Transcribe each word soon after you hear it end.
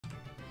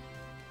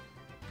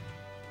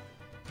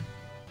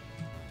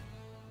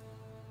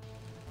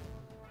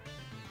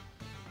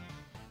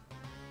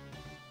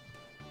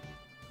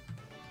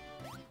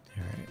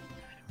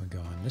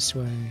This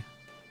way.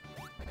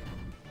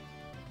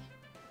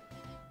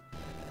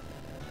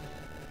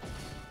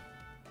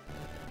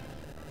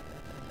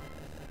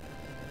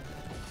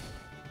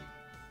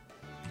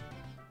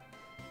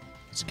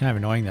 It's kind of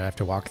annoying that I have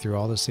to walk through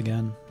all this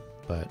again,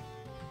 but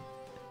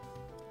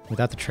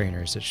without the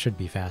trainers, it should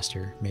be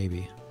faster,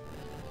 maybe.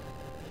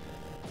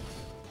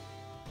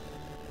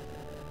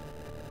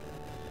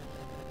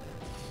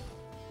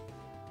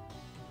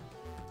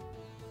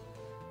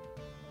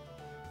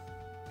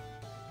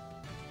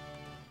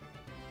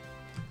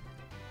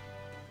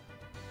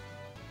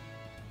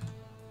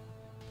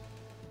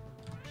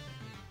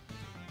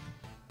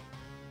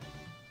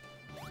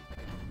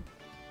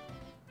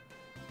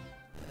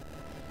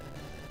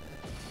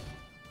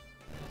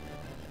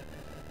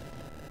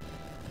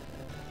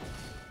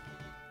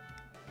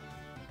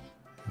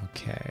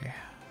 Okay.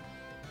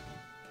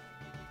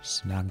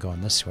 So now I'm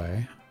going this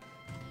way.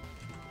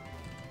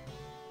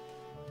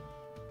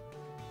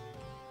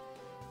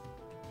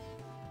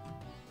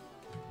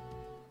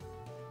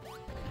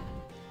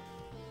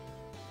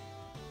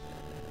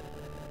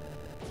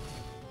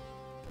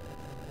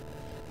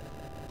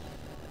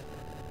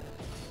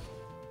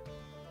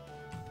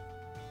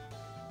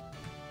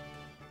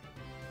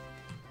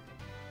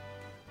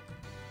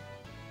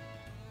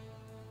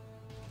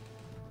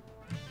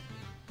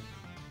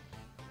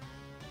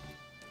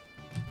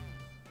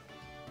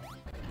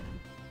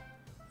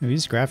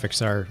 These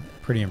graphics are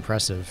pretty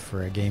impressive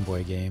for a Game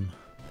Boy game.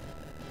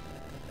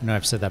 I know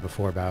I've said that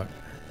before about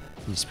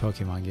these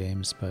Pokemon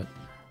games, but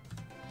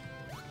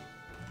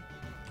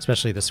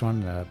especially this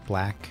one,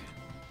 Black,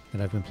 that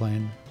I've been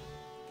playing.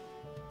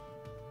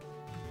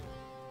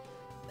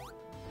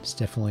 It's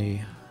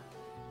definitely,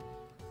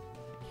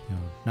 you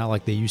know, not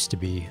like they used to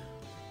be,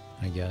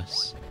 I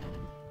guess.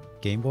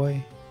 Game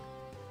Boy?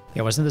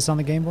 Yeah, wasn't this on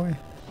the Game Boy?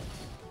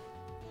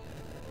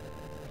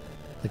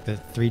 Like the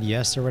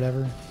 3DS or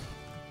whatever?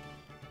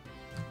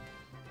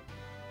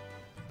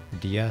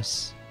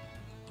 DS.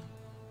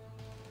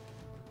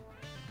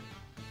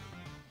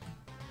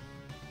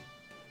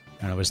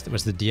 I don't know, was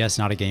the DS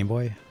not a Game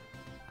Boy?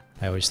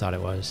 I always thought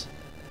it was.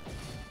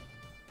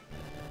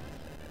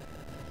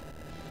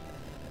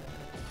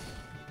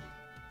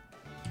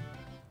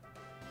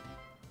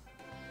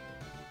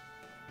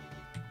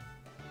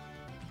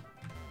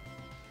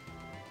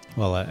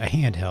 Well, a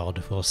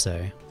handheld, we'll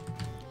say.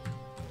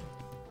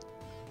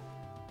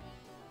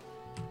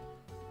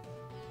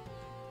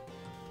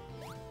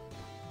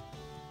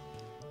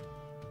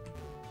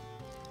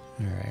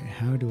 Alright,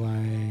 how do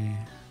I...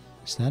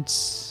 So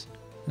that's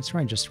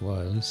where I just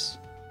was.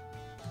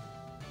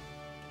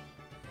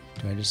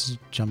 Do I just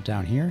jump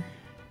down here?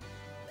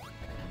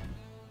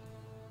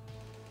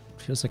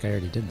 Feels like I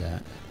already did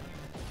that.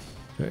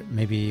 But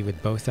maybe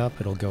with both up,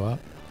 it'll go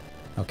up?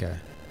 Okay.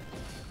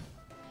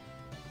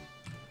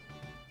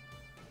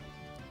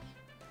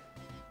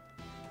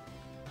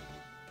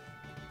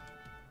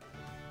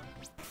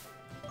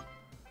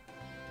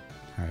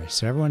 Alright,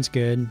 so everyone's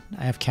good.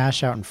 I have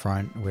cash out in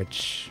front,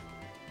 which...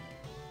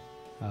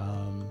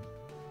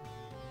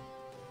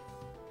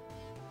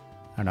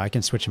 I don't know, I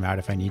can switch them out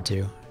if I need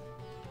to.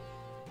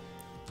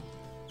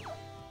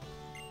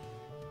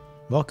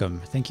 Welcome,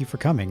 thank you for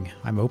coming.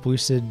 I'm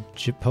Oplucid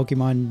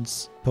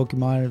Pokemon's...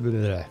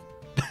 Pokemon...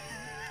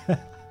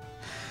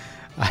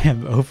 I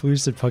am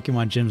Oplucid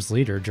Pokemon Gym's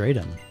leader,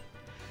 Drayden.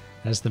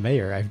 As the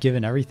mayor, I've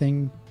given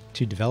everything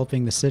to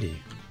developing the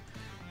city.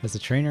 As a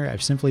trainer,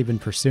 I've simply been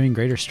pursuing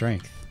greater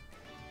strength.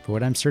 But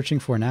what I'm searching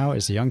for now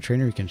is a young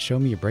trainer who can show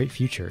me a bright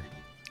future.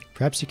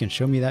 Perhaps you can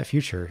show me that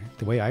future,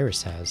 the way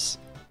Iris has.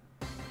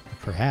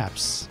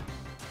 Perhaps.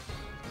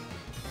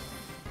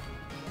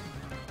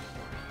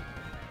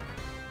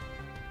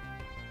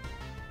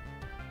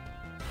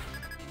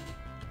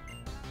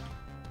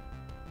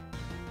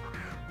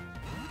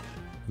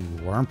 Ooh,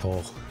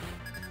 Wurmple.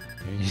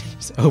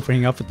 He's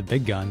opening up with the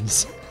big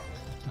guns.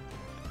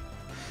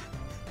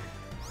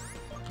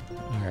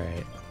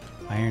 Alright.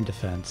 Iron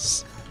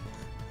defense.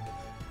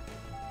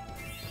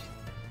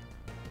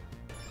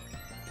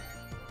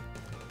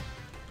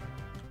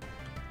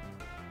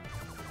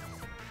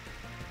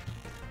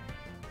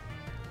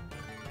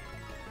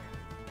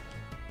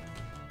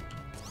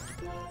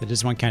 That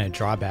is one kind of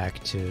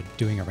drawback to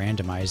doing a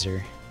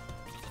randomizer.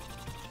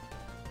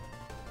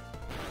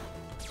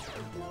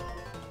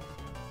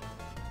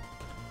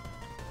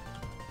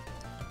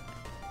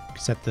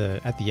 Because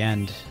at the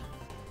end,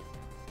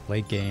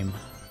 late game,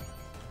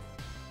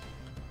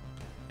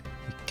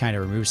 it kind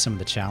of removes some of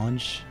the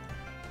challenge.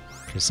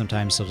 Because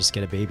sometimes he'll just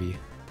get a baby.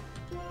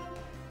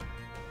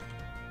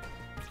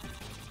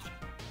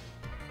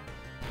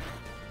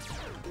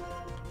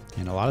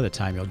 And a lot of the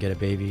time you'll get a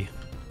baby.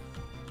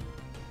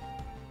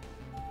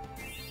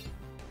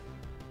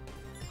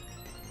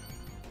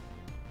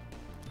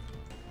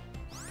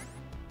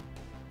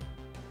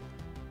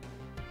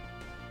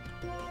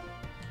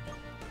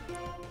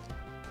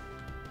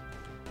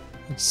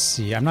 Let's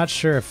see, I'm not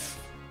sure if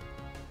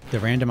the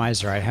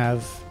randomizer I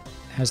have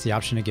has the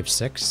option to give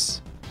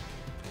 6,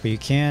 but you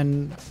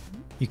can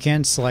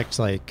select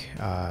like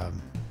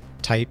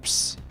type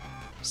types,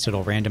 so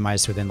it'll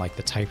randomize within like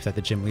the type that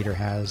the gym leader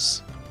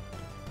has,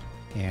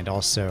 and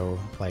also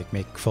like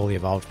make fully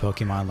evolved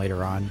Pokemon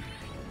later on.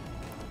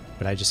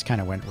 But I just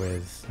kind of went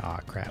with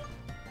crap.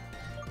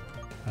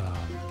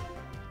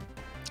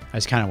 I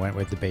just kind of went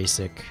with the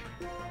basic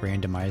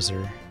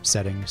randomizer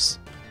settings.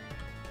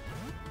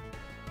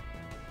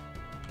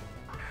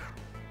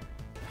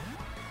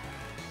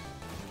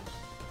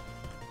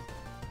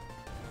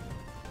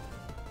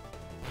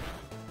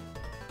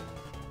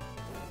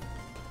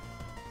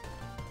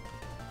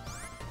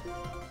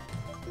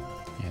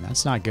 And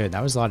that's not good.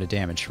 That was a lot of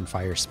damage from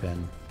Fire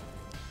Spin.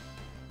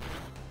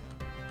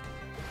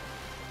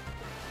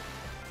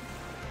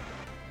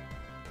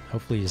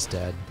 Hopefully he's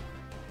dead.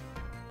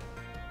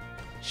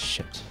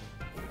 Shit.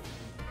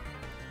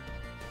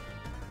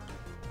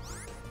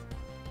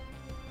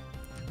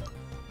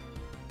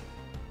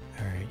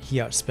 Alright, he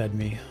outsped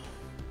me.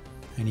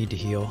 I need to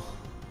heal.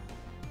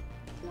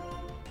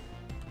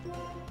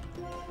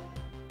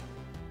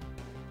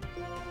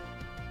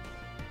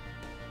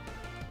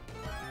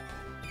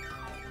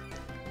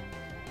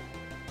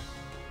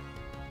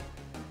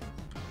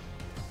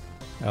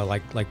 Oh,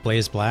 like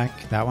Blaze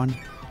Black? That one?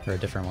 Or a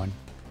different one?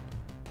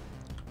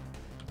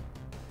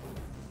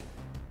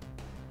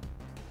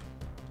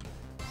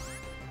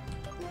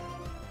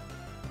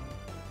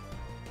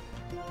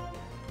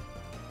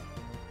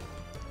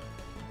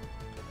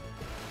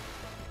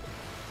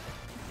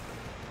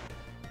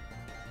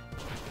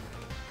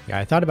 Yeah,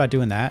 I thought about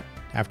doing that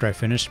after I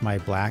finished my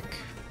Black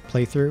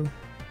playthrough.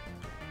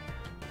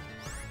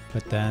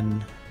 But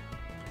then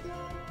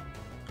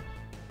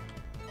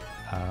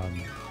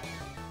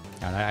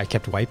I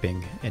kept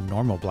wiping in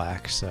normal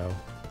Black, so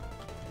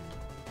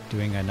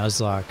doing a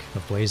Nuzlocke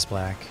of Blaze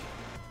Black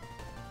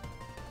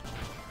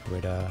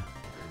would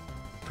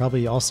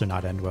probably also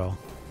not end well.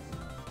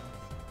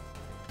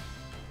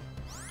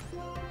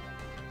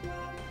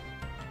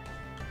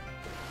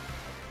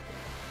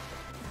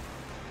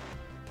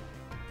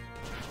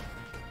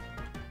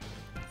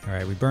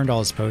 Alright, we burned all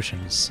his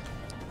potions,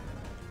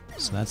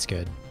 so that's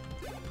good.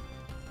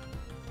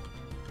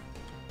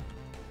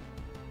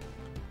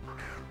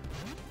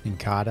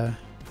 Ninkata.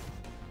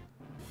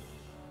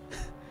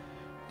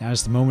 Now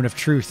is the moment of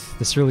truth.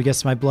 This really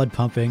gets my blood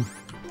pumping.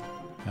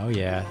 Oh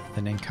yeah,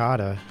 the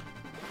Ninkata.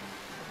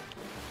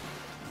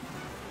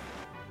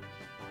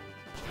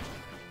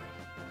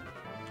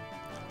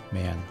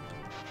 Man.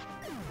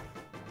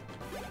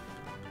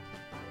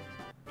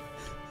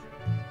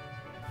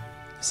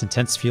 This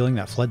intense feeling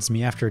that floods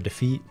me after a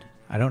defeat.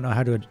 I don't know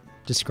how to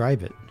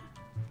describe it.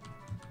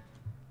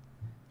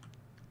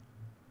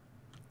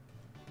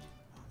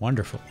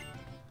 Wonderful.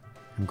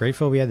 I'm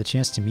grateful we had the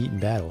chance to meet in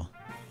battle.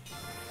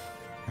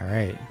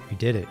 Alright, we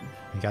did it.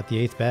 We got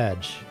the 8th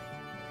badge.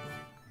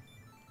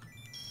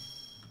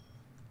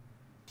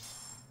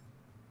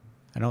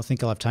 I don't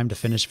think I'll have time to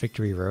finish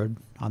Victory Road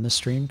on this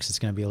stream because it's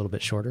going to be a little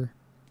bit shorter.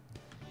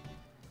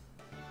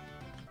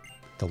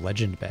 The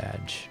Legend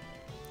Badge.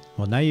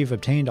 Well, now you've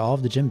obtained all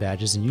of the gym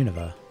badges in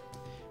Unova.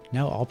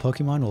 Now all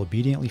Pokemon will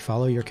obediently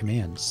follow your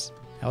commands.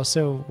 I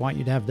also want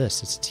you to have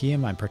this. It's a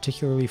TM I'm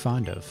particularly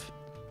fond of.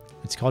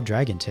 It's called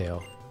Dragon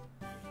Tail.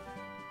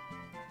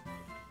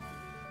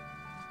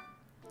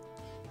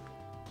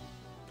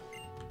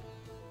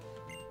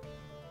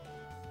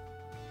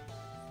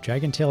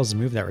 Dragon Tail is a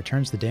move that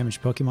returns the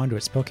damaged Pokemon to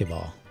its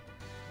Pokeball.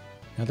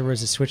 In other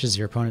words, it switches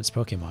your opponent's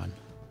Pokemon.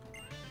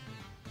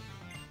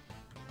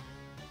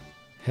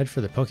 Head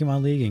for the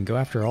Pokemon League and go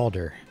after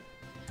Alder.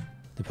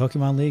 The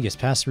Pokemon League is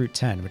past Route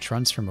 10, which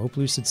runs from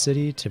Oplucid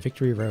City to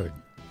Victory Road.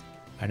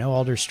 I know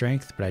Alder's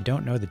strength, but I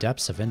don't know the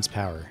depths of Vin's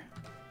power.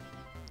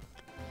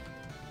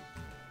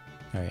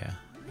 Oh yeah,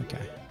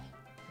 okay.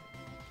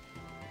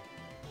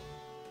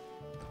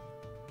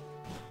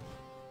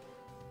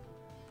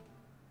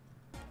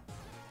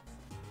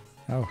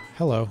 Oh,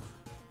 hello.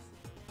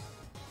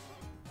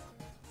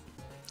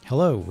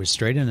 Hello, was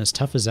Drayden as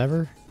tough as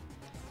ever?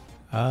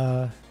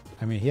 I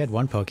mean, he had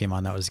one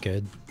Pokemon that was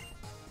good.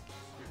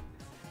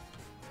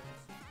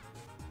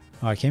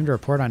 Oh, I came to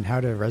report on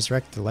how to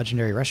resurrect the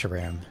legendary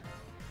Reshiram.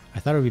 I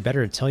thought it would be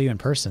better to tell you in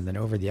person than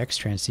over the X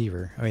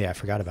transceiver. Oh yeah, I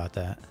forgot about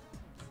that.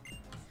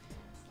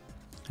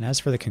 And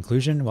as for the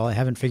conclusion, well, I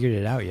haven't figured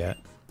it out yet.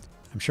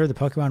 I'm sure the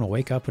Pokemon will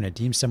wake up when it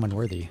deems someone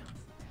worthy.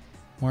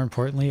 More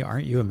importantly,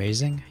 aren't you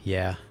amazing?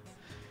 Yeah.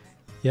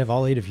 You have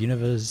all 8 of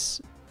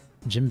Unova's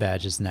gym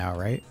badges now,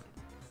 right?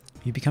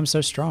 You become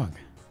so strong.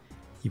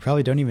 You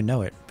probably don't even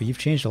know it, but you've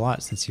changed a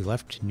lot since you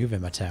left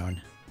Nuvema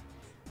Town.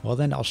 Well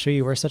then, I'll show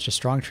you where such a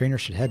strong trainer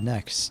should head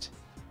next.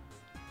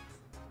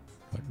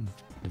 What,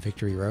 the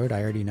Victory Road?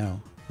 I already know.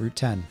 Route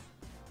 10.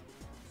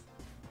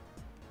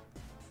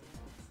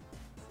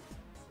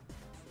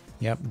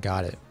 Yep,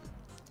 got it.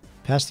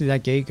 Pass through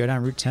that gate, go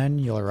down Route 10,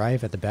 you'll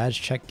arrive at the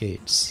badge check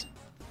gates.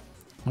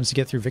 Once you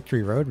get through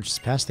Victory Road, which is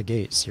past the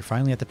gates, you're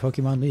finally at the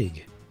Pokemon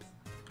League.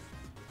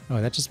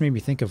 Oh, that just made me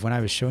think of when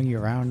I was showing you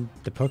around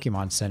the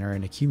Pokemon Center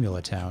in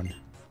Accumula Town.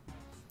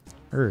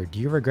 Do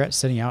you regret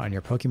setting out on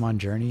your Pokemon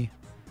journey?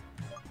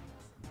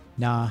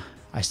 Nah,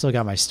 I still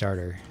got my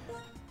starter.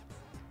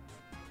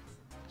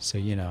 So,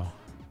 you know,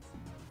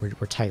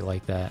 we're tight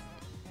like that.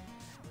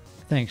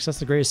 Thanks, that's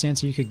the greatest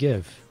answer you could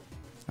give.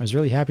 I was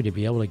really happy to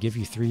be able to give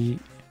you 3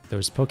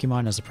 those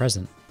Pokemon as a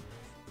present.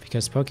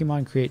 Because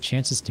Pokemon create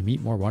chances to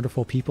meet more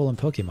wonderful people and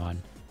Pokemon.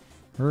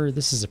 Remember,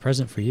 this is a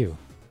present for you.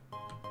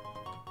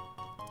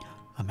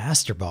 A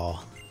Master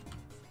Ball.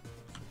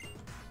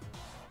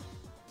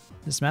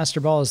 This Master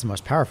Ball is the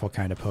most powerful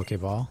kind of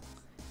Pokeball.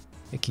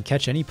 It can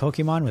catch any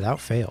Pokemon without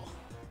fail.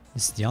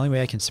 This is the only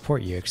way I can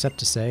support you, except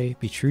to say,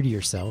 be true to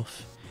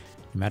yourself.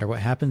 No matter what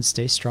happens,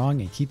 stay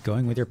strong and keep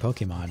going with your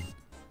Pokemon.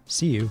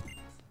 See you.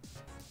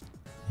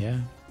 Yeah,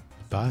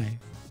 bye.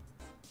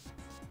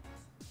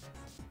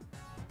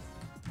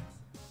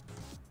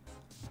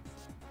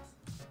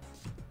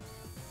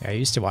 Yeah, I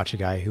used to watch a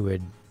guy who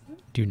would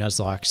do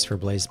Nuzlocks for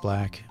Blaze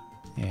Black,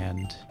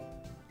 and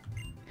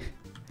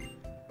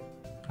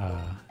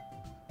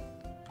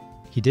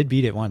he did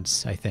beat it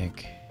once, I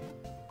think.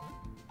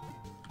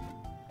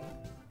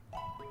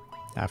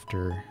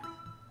 After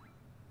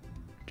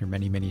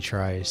many, many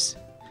tries.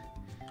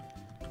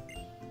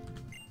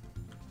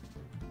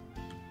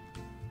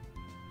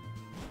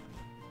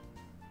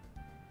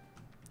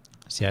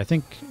 So yeah, I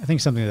think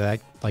something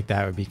like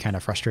that would be kind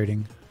of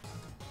frustrating.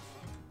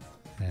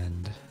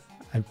 And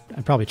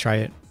I'd probably try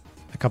it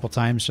a couple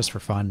times just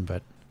for fun,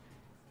 but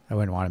I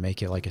wouldn't want to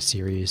make it like a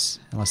series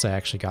unless I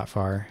actually got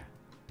far.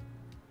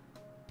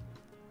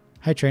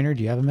 Hi trainer,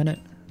 do you have a minute?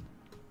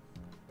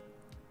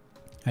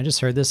 I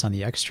just heard this on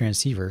the X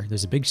transceiver.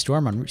 There's a big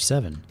storm on Route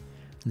 7.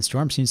 And the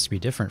storm seems to be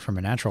different from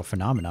a natural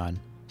phenomenon.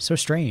 So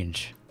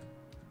strange.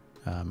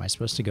 Am I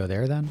supposed to go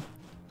there then?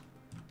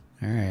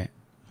 Alright.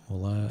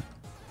 We'll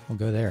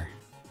go there.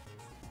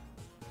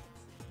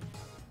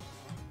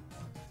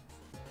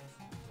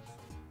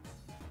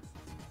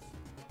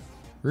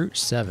 Route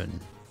 7.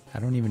 I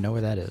don't even know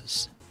where that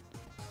is.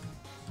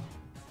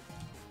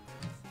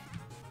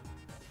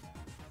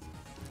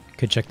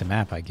 Could check the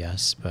map, I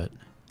guess, but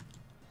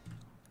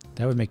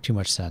that would make too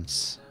much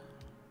sense.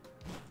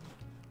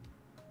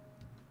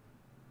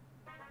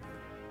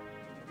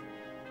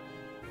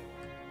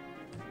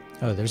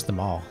 Oh, there's the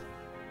mall.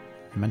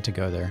 I meant to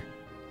go there.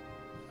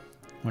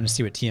 I want to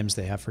see what TMs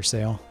they have for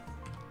sale.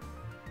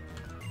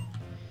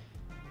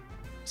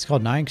 It's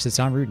called 9 because it's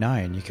on Route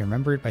 9. You can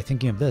remember it by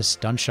thinking of this.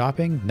 Done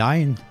shopping?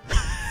 9?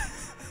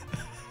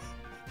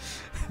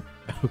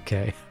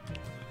 Okay.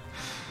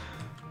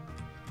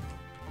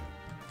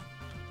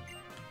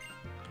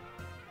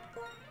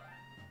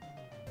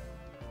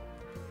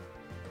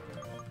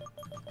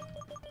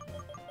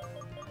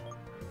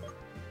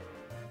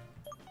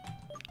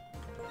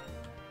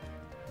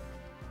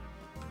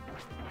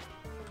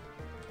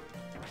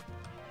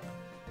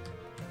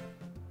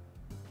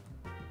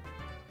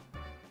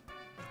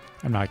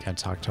 I'm not going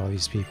to talk to all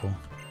these people.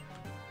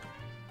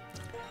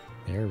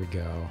 There we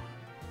go.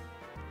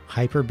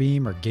 Hyper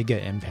Beam or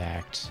Giga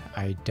Impact?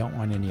 I don't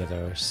want any of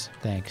those.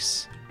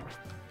 Thanks.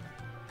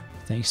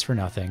 Thanks for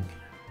nothing.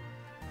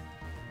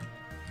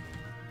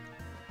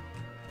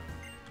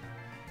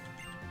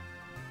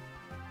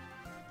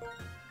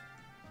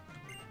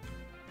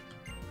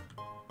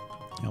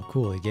 Oh,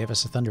 cool. He gave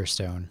us a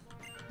Thunderstone.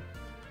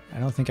 I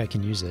don't think I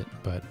can use it,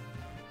 but,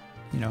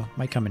 you know,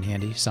 might come in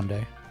handy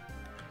someday.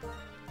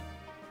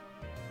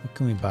 What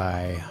can we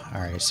buy?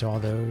 Alright, so all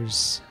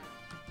those.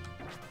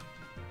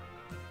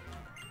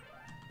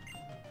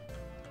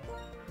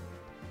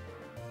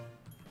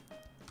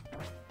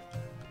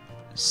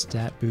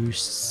 Stat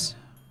boosts.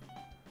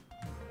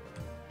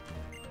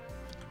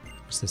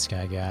 What's this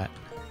guy got?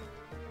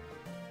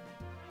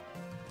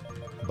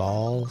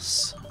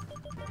 Balls.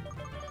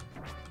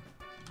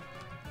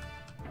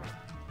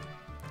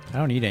 I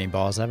don't need any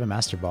balls. I have a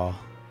Master Ball.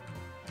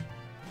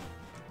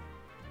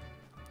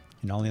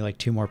 And only like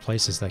 2 more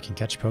places that can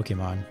catch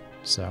Pokemon,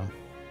 so.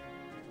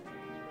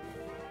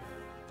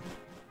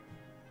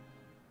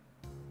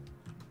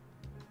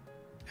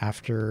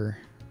 After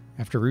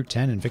Route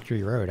 10 and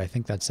Victory Road, I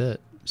think that's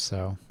it,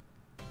 so.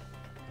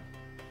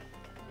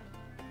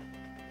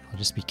 I'll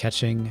just be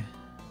catching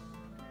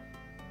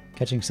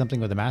something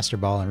with a Master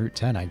Ball on Route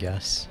 10, I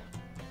guess.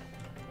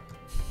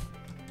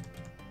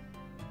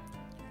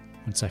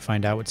 Once I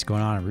find out what's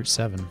going on Route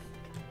 7.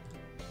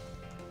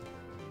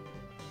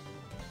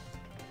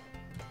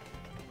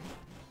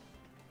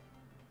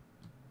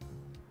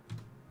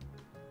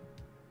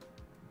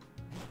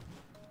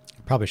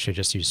 Probably should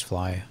just use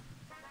Fly.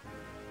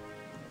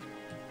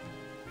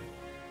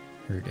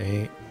 Route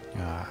 8.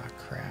 Ah,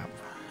 crap.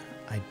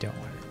 I don't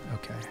want it.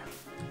 Okay.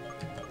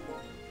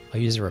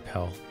 I'll use a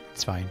Repel.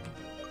 It's fine.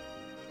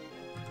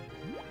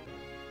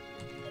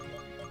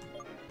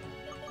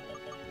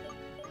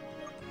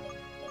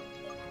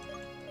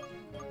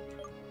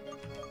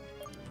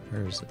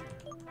 Where is it?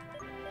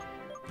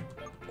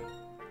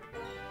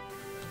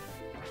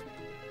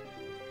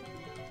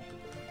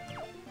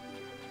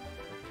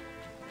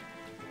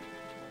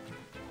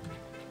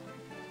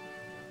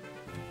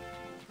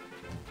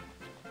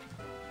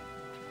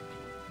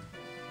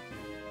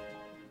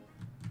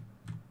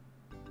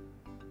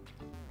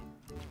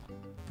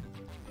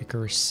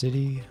 Icarus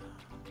City.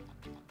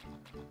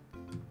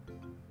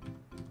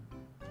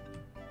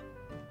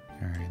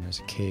 Alright, there's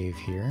a cave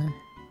here.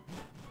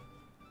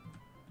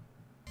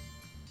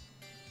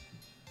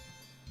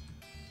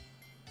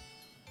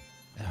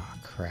 Oh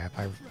crap,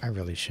 I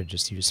really should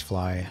just use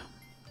fly.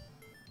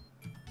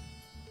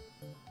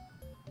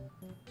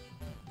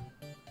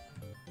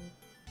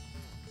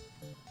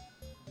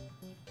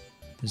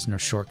 There's no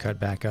shortcut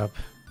back up.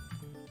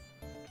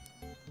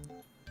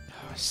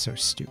 Oh, so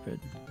stupid.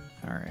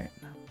 Alright.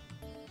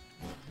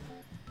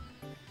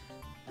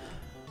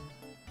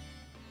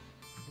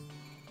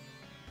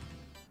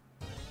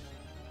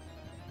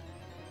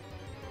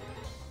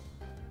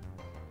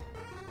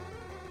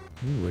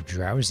 Ooh, a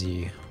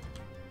drowsy.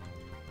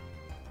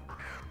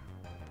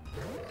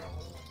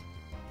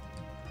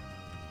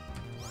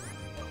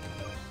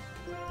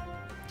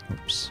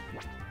 Oops.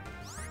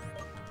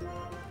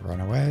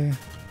 Run away.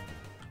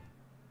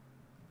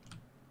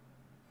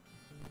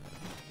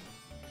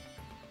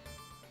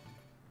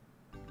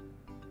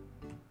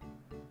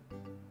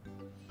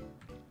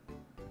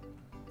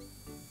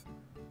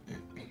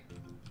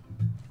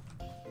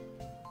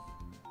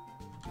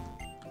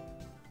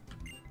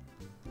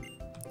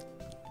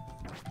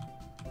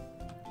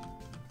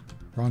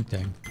 Wrong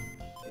thing.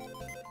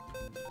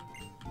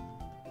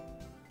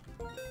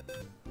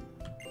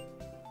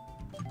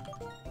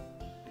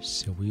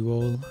 So we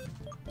will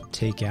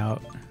take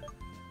out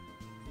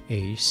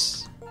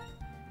Ace.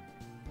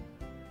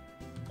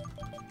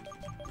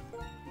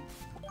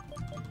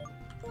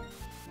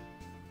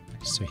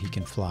 So he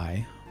can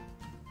fly.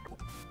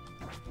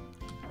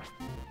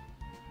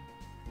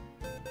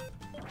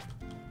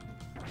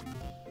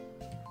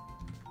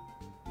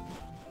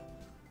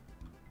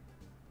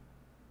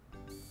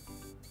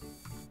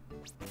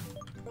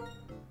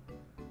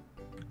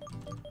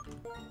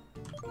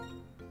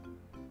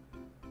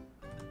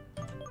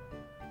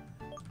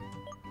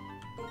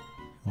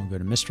 We'll go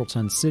to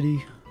Mistralton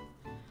City.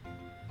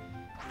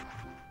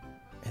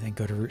 And then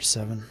go to Route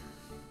 7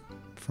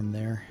 from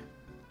there.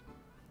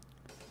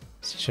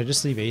 So should I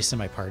just leave Ace in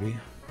my party?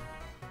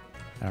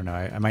 I don't know.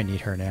 I might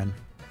need Hernan.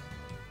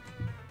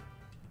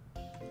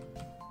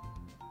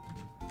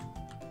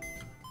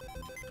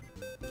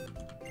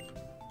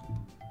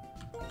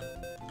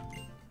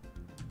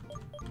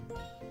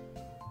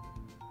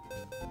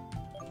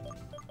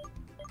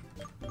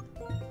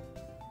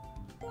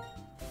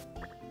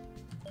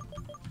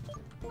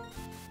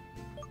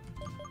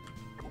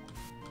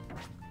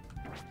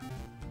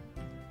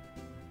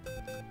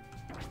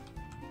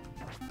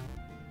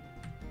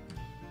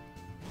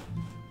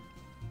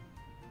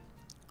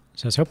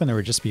 So I was hoping there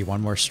would just be one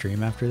more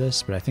stream after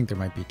this, but I think there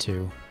might be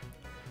two.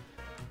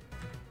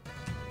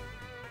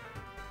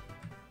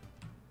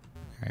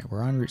 Alright,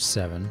 we're on Route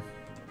 7.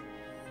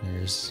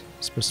 There's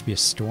supposed to be a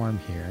storm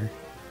here.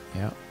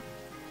 Yep.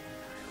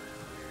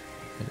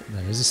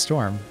 That is a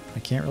storm. I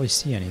can't really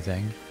see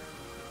anything.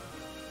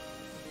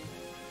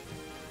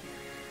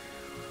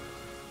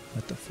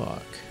 What the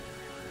fuck?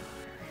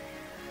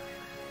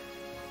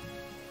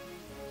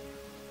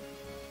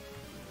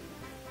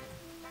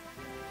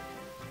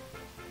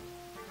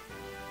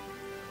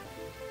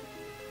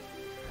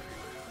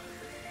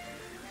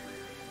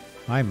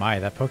 My,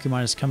 that Pokemon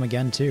has come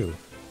again too.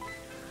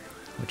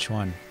 Which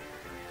one?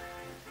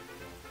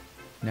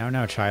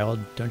 Now, child,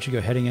 don't you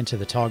go heading into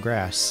the tall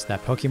grass.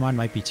 That Pokemon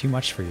might be too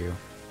much for you.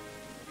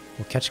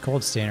 We'll catch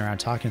cold staying around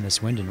talking in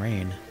this wind and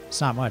rain. It's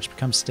not much, but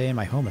come stay in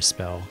my home a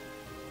spell.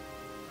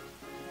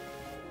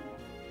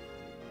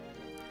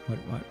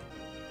 What?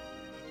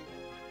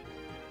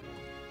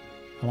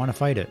 I want to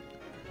fight it.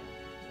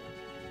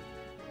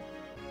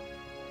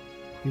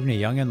 Even a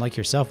youngin' like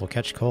yourself will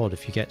catch cold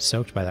if you get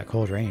soaked by that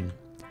cold rain.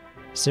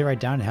 Sit right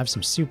down and have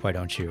some soup, why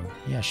don't you?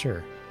 Yeah,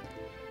 sure.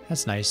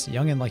 That's nice. A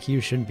youngin' like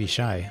you shouldn't be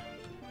shy.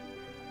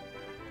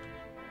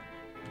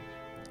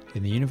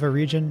 In the Unova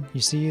region,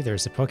 you see,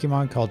 there's a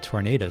Pokemon called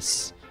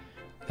Tornadus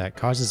that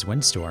causes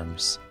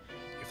windstorms.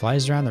 It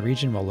flies around the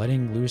region while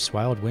letting loose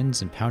wild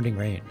winds and pounding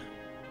rain.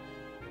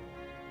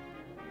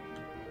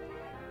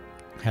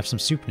 Have some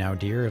soup now,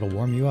 dear. It'll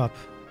warm you up.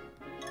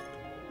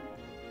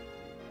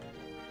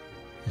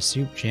 A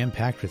soup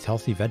jam-packed with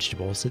healthy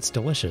vegetables. It's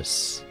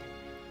delicious.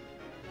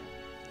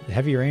 The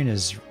heavy rain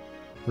is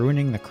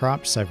ruining the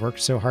crops I've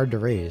worked so hard to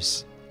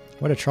raise.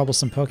 What a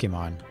troublesome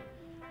Pokemon.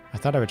 I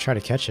thought I would try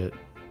to catch it,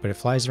 but it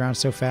flies around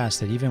so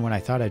fast that even when I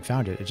thought I'd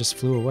found it, it just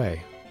flew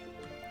away.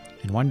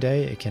 In one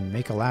day, it can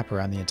make a lap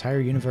around the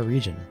entire Unova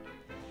region.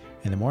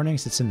 In the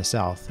mornings, it's in the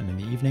south, and in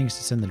the evenings,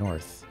 it's in the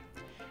north.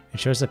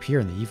 It shows up here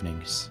in the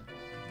evenings.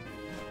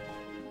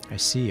 I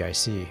see.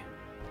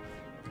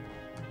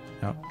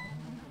 Oh.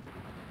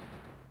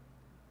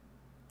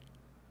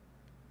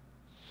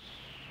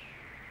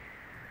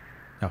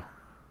 Oh.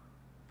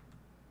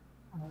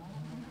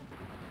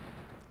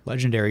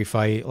 Legendary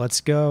fight.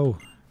 Let's go.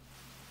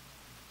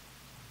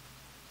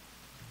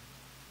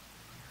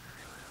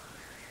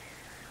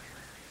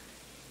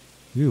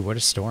 Ooh, what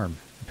a storm.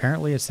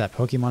 Apparently it's that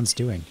Pokemon's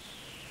doing.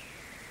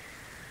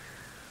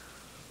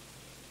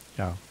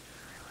 Oh.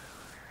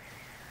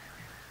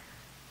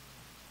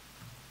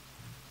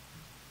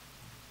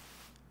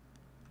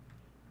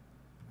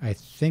 I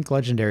think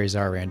legendaries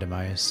are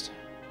randomized.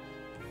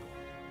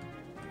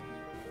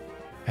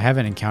 I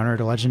haven't encountered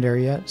a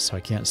legendary yet, so I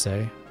can't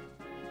say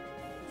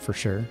for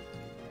sure.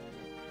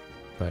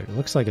 But it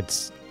looks like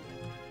it's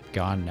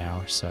gone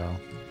now, so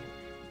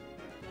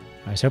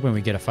I was hoping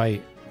we'd get a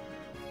fight.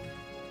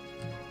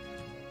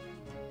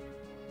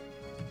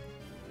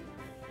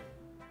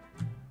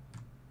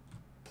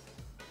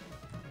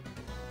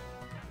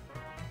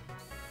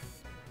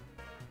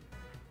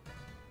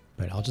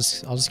 But I'll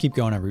just keep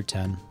going on Route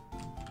 10.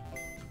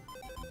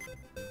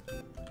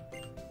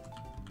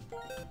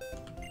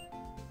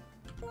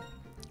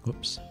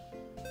 Whoops.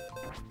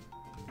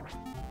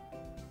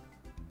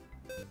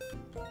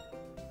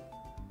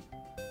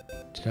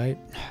 Did I?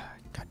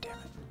 God damn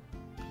it.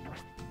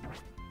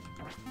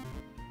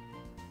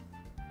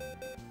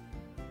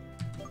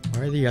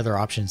 Why are the other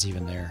options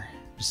even there?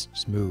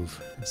 Just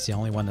move. It's the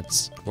only one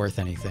that's worth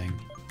anything.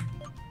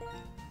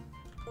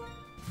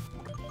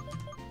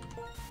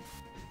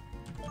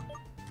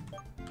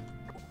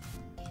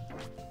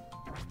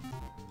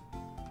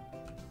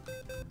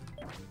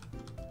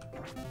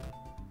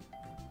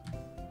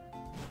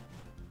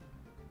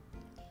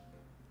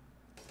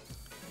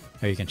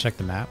 Oh, you can check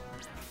the map.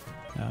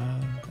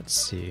 Let's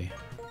see.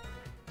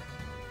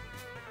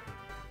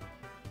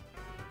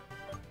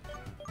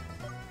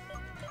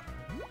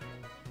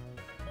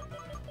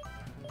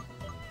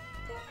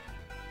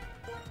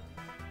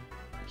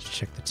 Let's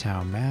check the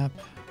town map.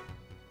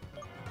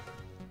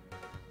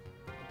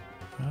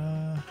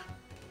 I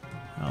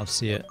don't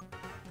see it.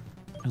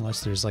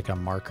 Unless there's like a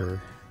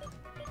marker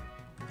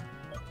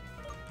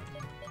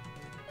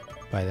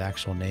by the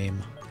actual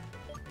name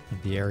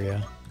of the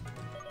area.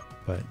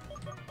 But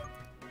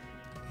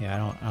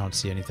yeah, I don't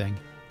see anything.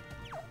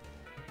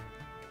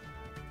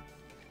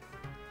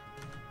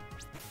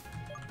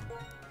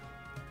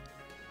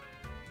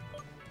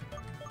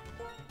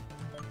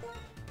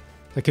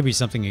 That could be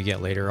something you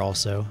get later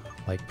also,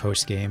 like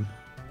post-game.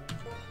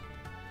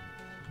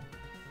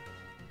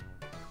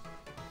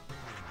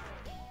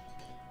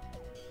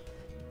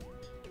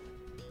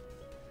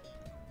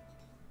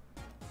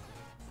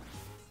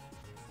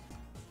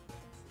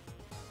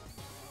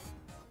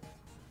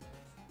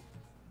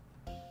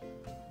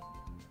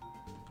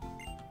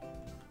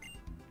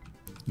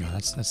 No,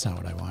 that's not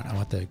what I want. I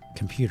want the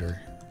computer.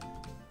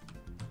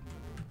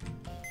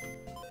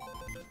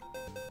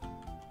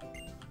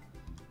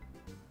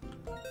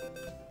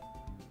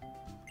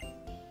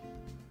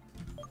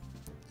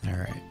 All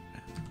right.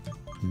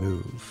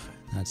 Move.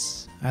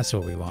 That's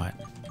what we want.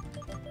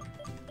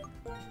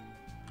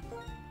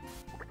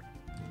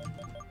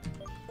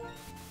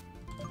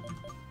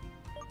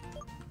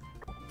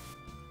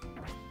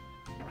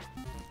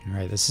 All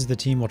right, this is the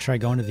team we'll try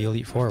going to the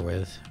Elite Four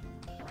with.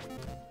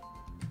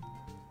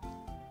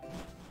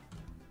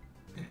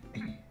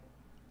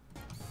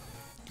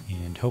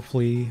 And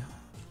hopefully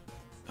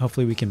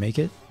we can make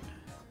it.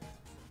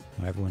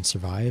 Everyone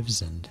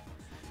survives and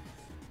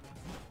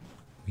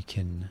we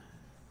can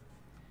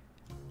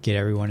get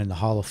everyone in the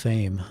Hall of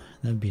Fame.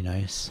 That'd be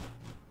nice.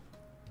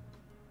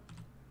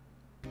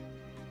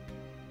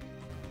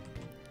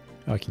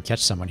 Oh, I can catch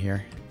someone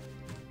here.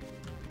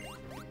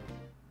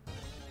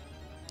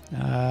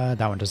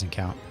 That one doesn't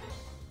count.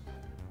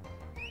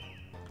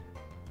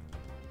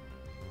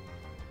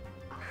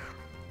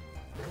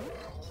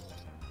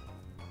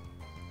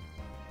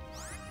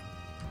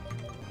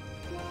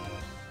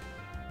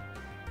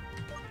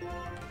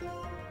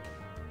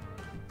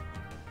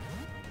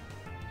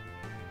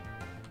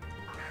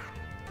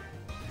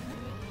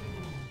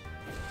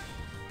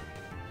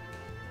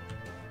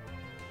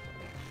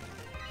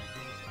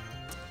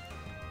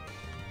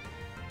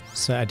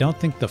 So I don't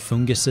think the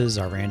funguses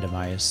are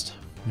randomized,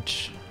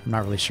 which I'm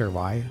not really sure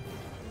why.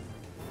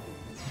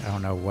 I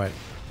don't know what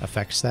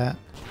affects that.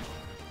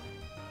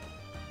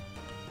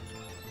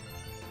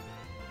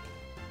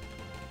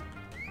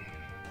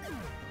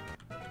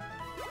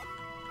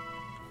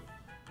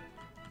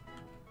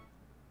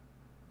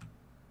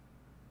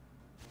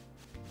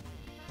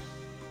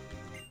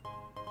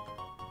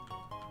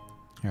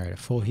 Alright, a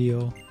full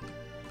heal.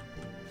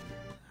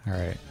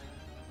 Alright.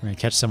 We're gonna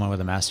catch someone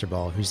with a Master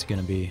Ball. Who's it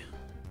gonna be?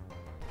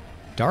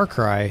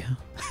 Darkrai.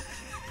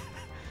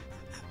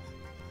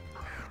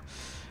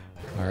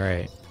 All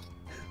right.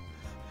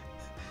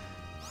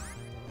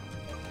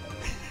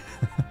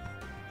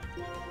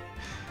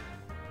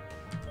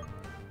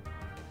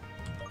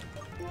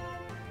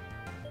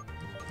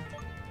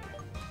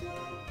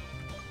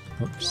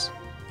 Oops.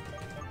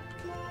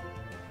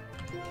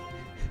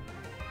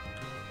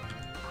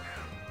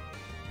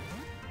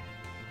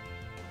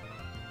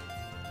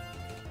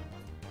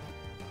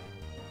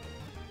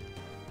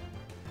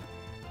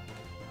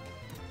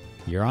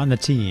 You're on the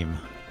team.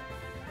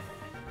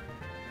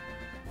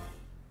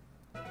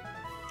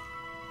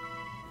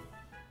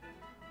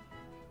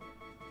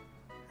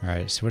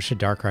 Alright, so what should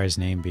Darkrai's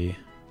name be?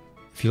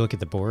 If you look at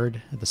the board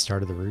at the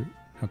start of the route?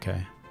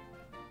 Okay.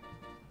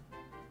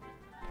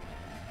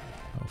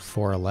 Oh,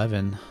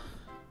 411.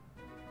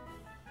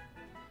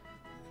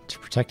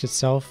 protect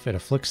itself, it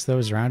afflicts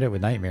those around it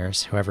with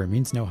nightmares. However, it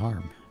means no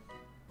harm.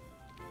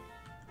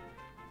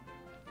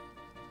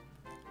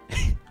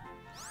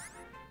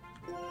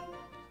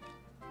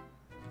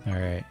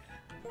 Alright.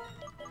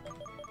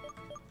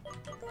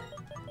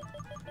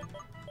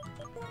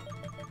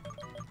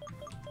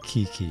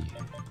 Kiki.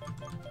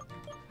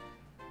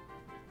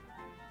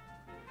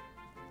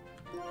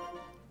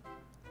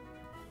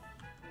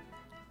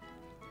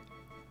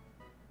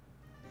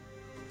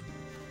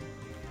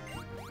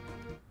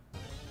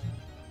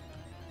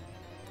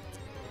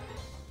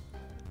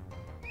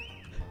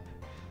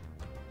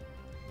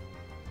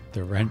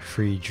 The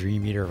rent-free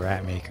Dream Eater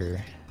Rat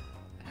Maker.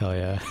 Hell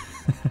yeah.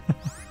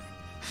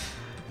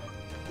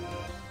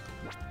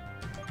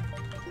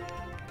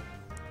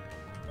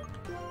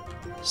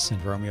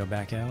 Send Romeo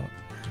back out.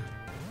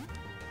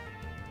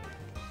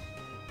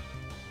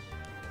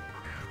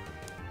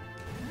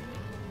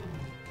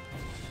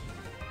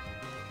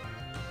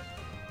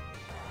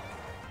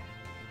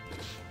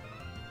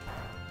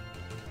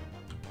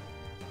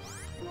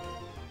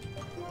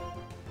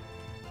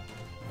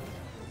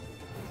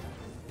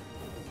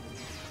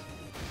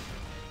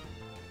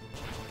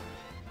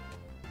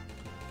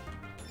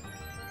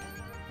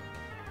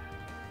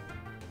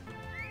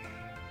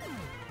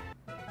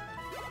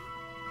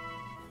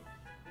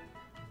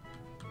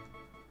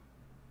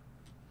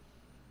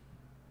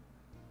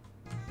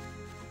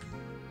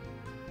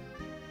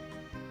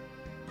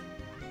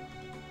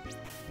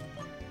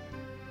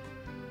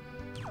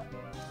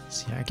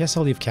 So yeah, I guess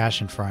I'll leave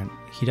Cash in front.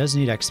 He does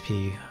need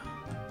XP.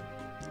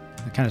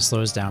 It kind of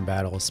slows down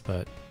battles,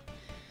 but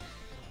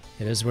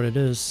it is what it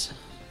is.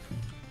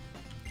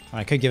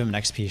 I could give him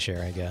an XP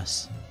share, I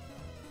guess.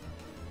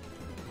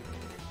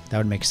 That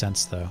would make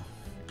sense, though.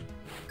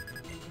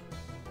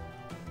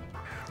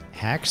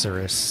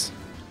 Haxorus.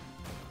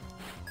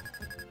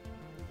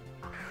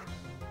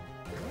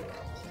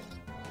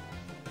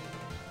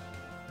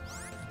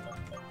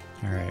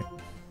 Alright.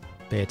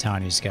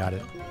 Beatani's got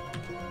it.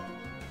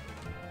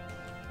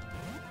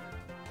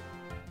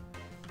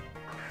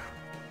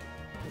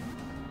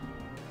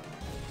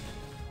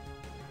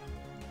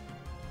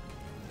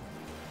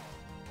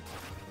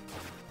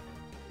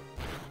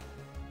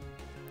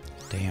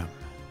 Damn.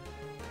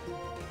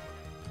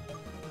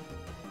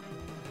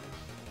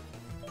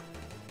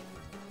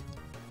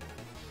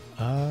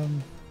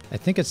 I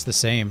think it's the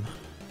same.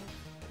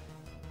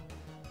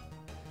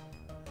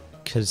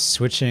 Because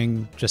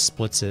switching just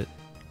splits it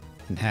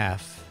in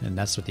half, and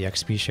that's what the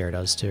XP share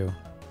does too.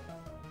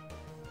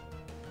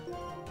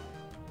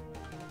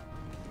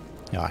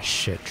 Oh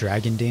shit,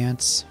 Dragon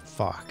Dance?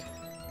 Fuck.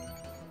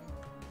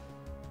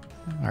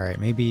 Alright,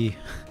 maybe...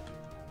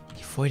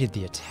 He avoided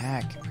the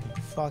attack. Are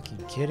you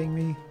fucking kidding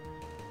me?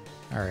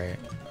 Alright.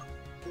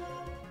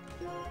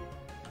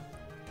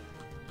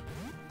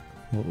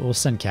 We'll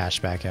send Cash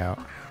back out.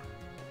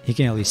 He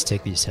can at least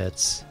take these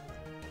hits.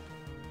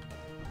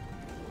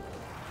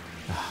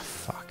 Ah,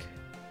 fuck.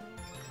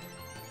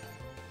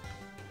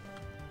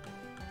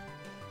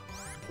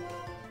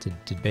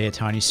 Did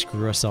Beatani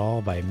screw us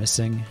all by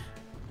missing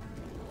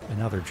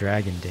another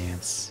Dragon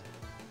Dance?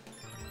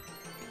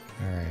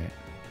 Alright.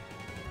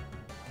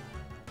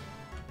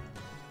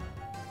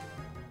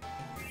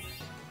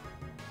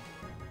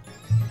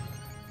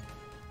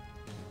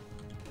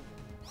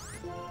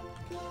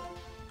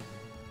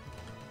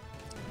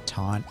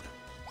 Taunt.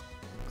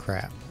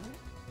 Crap.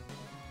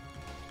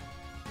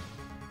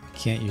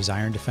 Can't use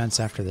Iron Defense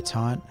after the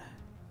taunt.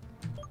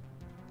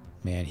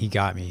 Man, he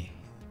got me.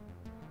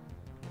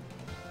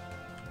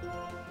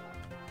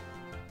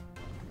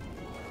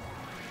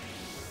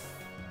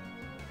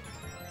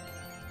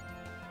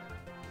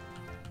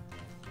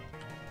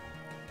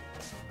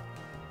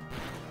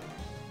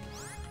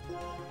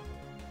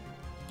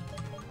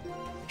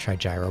 Try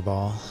Gyro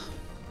Ball.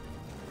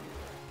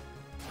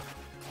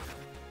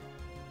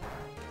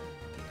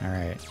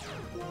 Alright.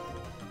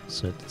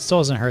 So it still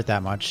doesn't hurt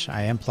that much.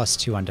 I am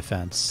 +2 on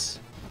defense.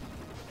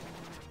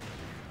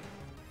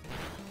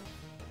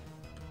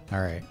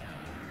 Alright.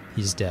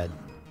 He's dead.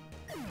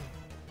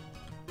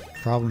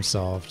 Problem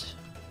solved.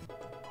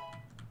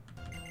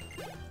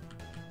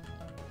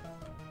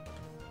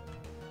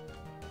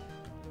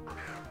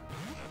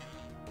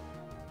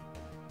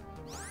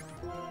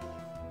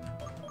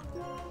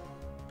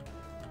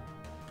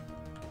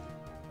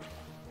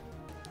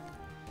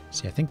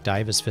 See, I think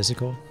Dive is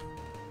physical.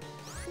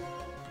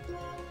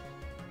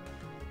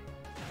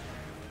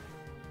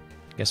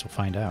 Guess we'll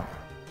find out.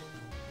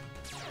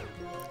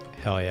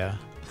 Hell yeah.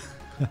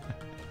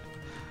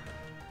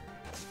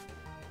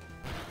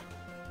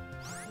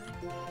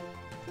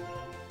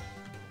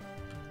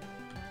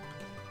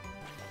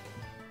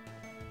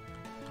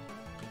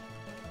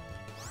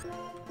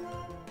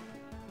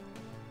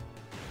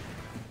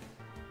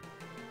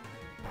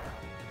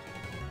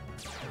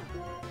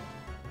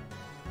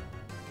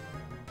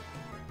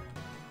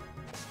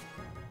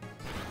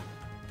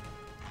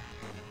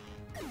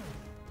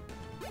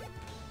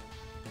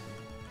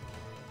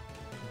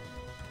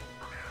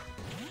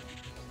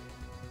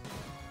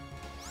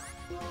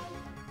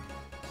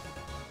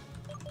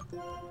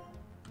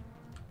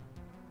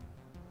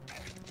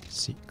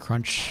 See,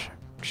 Crunch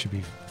should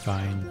be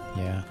fine,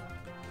 yeah.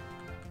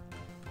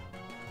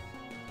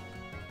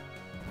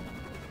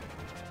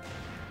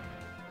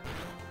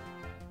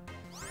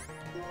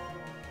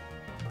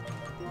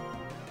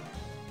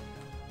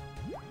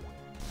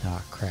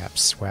 Ah, crap,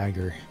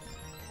 Swagger.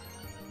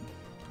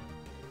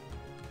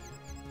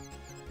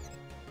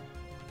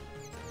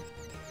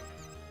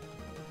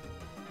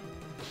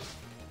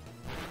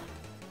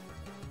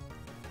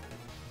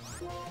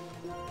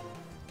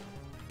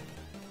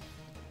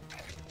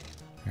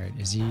 Alright,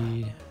 is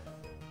he...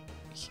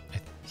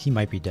 He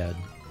might be dead.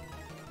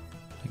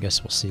 I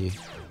guess we'll see.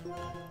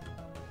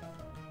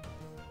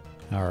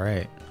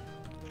 Alright.